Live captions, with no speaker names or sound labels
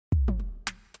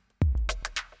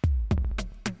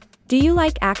Do you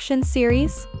like action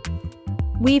series?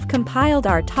 We've compiled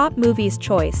our top movies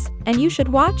choice, and you should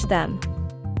watch them.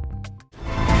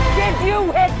 Did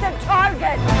you hit the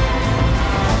target?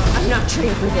 I'm not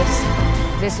trained for this.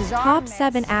 This is Top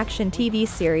 7 action TV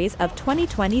series of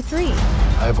 2023. I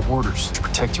have orders to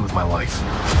protect you with my life.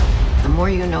 The more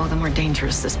you know, the more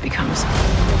dangerous this becomes.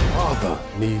 Father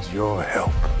needs your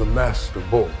help. The master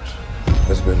bolt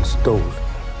has been stolen.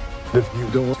 If you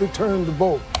don't return the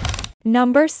bolt.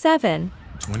 Number 7.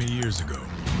 20 years ago,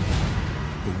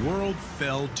 the world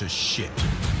fell to shit.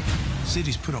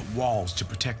 Cities put up walls to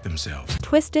protect themselves.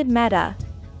 Twisted Metal.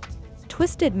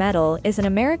 Twisted Metal is an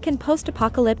American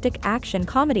post-apocalyptic action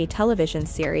comedy television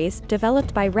series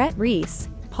developed by Rhett Reese,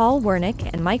 Paul Wernick,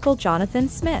 and Michael Jonathan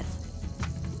Smith.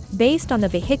 Based on the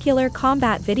vehicular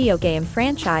combat video game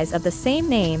franchise of the same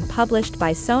name published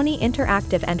by Sony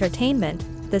Interactive Entertainment,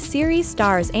 the series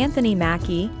stars Anthony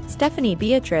Mackie, Stephanie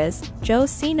Beatriz, Joe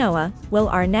Sinoa, Will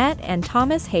Arnett, and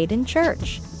Thomas Hayden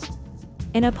Church.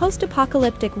 In a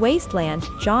post-apocalyptic wasteland,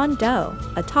 John Doe,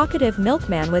 a talkative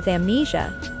milkman with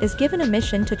amnesia, is given a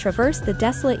mission to traverse the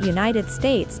desolate United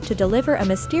States to deliver a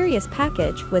mysterious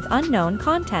package with unknown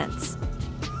contents.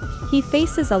 He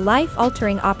faces a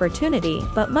life-altering opportunity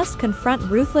but must confront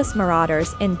ruthless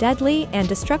marauders in deadly and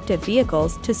destructive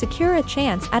vehicles to secure a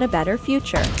chance at a better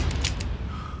future.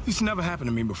 This never happened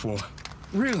to me before.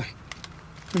 Really?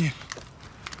 Yeah.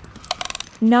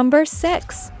 Number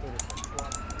 6.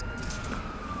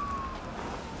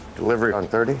 Delivery on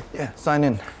 30? Yeah, sign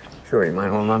in. Sure, you mind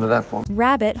holding on to that phone?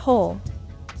 Rabbit Hole.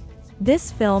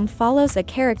 This film follows a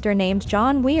character named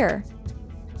John Weir.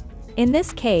 In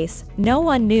this case, no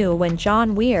one knew when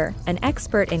John Weir, an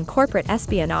expert in corporate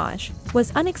espionage,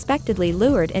 was unexpectedly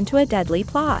lured into a deadly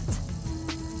plot.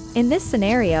 In this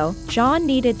scenario, John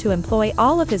needed to employ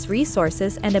all of his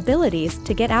resources and abilities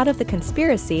to get out of the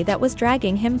conspiracy that was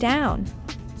dragging him down.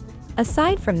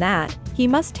 Aside from that, he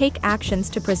must take actions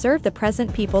to preserve the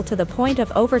present people to the point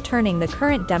of overturning the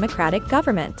current democratic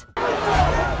government.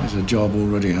 There's a job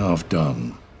already half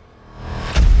done.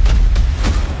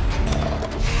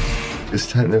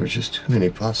 This time there was just too many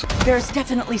possible. There's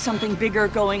definitely something bigger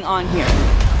going on here.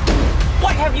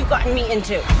 What have you gotten me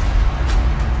into?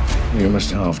 You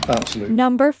must have absolutely.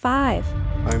 Number 5.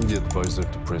 I'm the advisor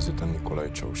to President Nicolae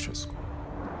Ceausescu.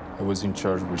 I was in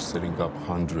charge with setting up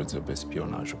hundreds of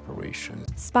espionage operations.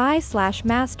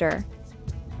 Spy/Master.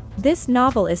 This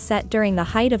novel is set during the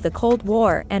height of the Cold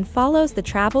War and follows the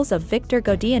travels of Victor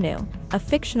Godianu, a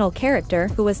fictional character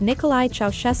who was Nicolae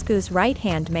Ceausescu's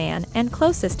right-hand man and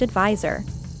closest advisor.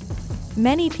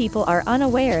 Many people are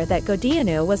unaware that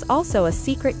Godianu was also a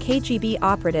secret KGB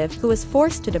operative who was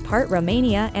forced to depart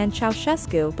Romania and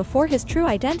Ceausescu before his true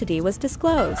identity was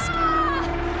disclosed.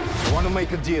 I want to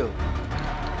make a deal.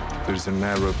 There's an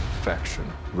Arab faction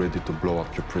ready to blow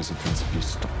up your president's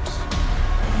peace talks.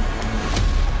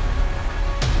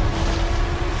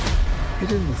 You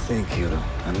didn't think you'd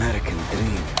American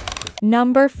dream.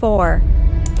 Number 4.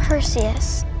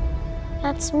 Perseus.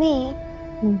 That's me.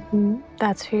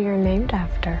 That's who you're named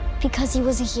after. Because he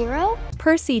was a hero?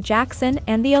 Percy Jackson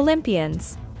and the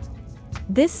Olympians.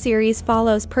 This series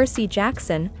follows Percy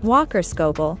Jackson, Walker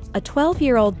Scoble, a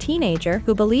 12-year-old teenager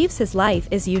who believes his life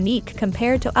is unique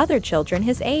compared to other children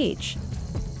his age.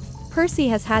 Percy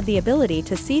has had the ability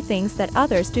to see things that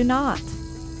others do not.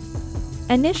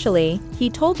 Initially,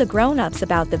 he told the grown-ups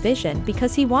about the vision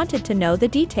because he wanted to know the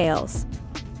details.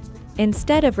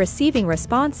 Instead of receiving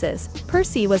responses,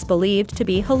 Percy was believed to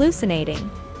be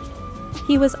hallucinating.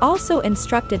 He was also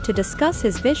instructed to discuss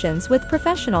his visions with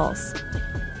professionals.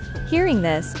 Hearing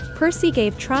this, Percy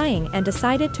gave trying and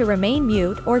decided to remain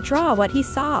mute or draw what he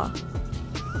saw.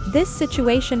 This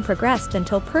situation progressed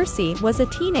until Percy was a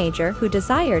teenager who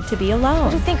desired to be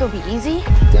alone. Do you think it'll be easy?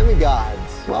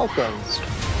 Demigods, welcome.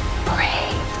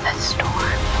 Brave the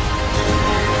storm.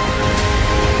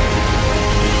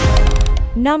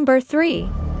 Number 3.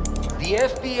 The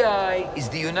FBI is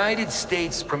the United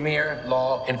States' premier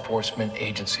law enforcement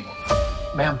agency.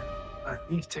 Ma'am, I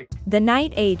need to take. The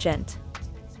Night Agent.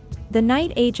 The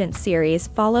Night Agent series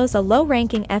follows a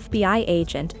low-ranking FBI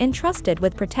agent entrusted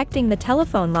with protecting the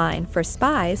telephone line for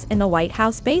spies in the White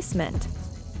House basement.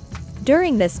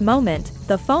 During this moment,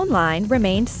 the phone line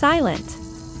remained silent.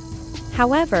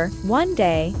 However, one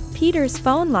day, Peter's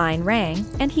phone line rang,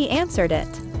 and he answered it.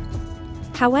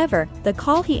 However, the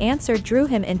call he answered drew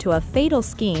him into a fatal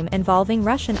scheme involving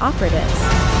Russian operatives.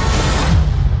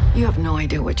 You have no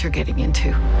idea what you're getting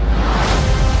into.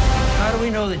 How do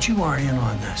we know that you aren't in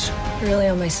on this? You're really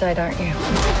on my side, aren't you?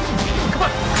 Come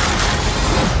on.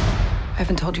 I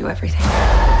haven't told you everything.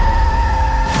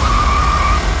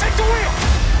 Take the wheel!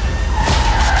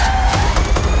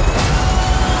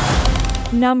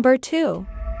 Number 2.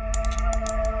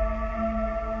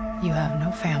 You have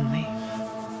no family.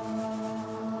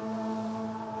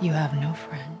 You have no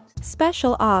friends.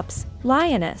 Special Ops,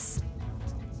 Lioness.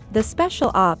 The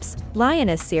Special Ops,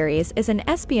 Lioness series is an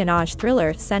espionage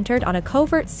thriller centered on a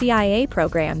covert CIA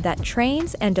program that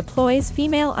trains and deploys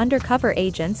female undercover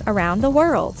agents around the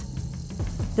world.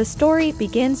 The story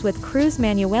begins with Cruz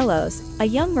Manuelos, a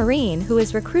young Marine who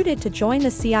is recruited to join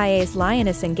the CIA's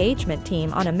Lioness engagement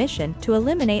team on a mission to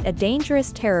eliminate a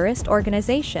dangerous terrorist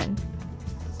organization.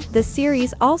 The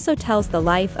series also tells the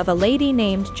life of a lady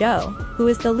named Jo, who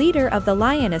is the leader of the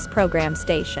Lioness program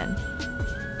station.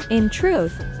 In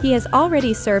truth, he has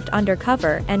already served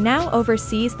undercover and now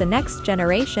oversees the next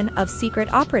generation of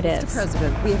secret operatives. Mr.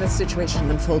 President, we have a situation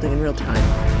unfolding in real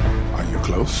time. Are you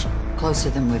close? Closer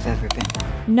than we've ever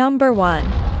been. Number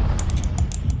 1.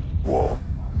 War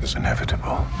is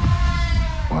inevitable.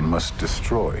 One must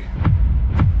destroy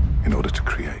in order to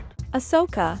create.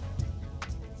 Ahsoka.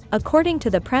 According to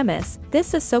the premise,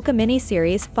 this Ahsoka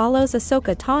miniseries follows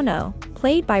Ahsoka Tano,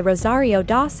 played by Rosario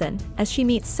Dawson, as she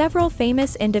meets several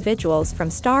famous individuals from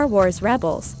Star Wars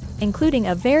Rebels, including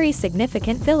a very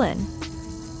significant villain.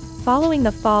 Following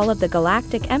the fall of the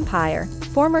Galactic Empire,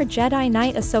 former Jedi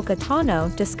Knight Ahsoka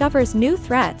Tano discovers new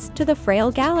threats to the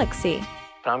frail galaxy.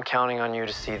 I'm counting on you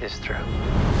to see this through.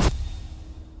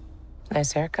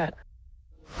 Nice haircut.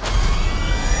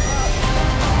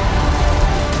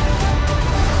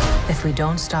 If we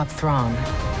don't stop Thrawn,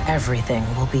 everything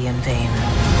will be in vain.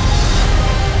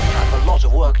 I have a lot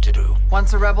of work to do.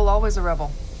 Once a rebel, always a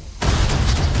rebel.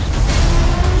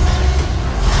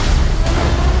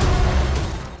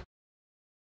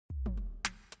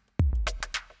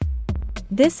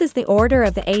 This is the order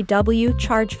of the AW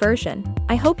Charge version.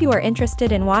 I hope you are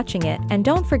interested in watching it, and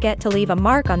don't forget to leave a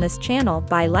mark on this channel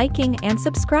by liking and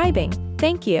subscribing.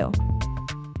 Thank you.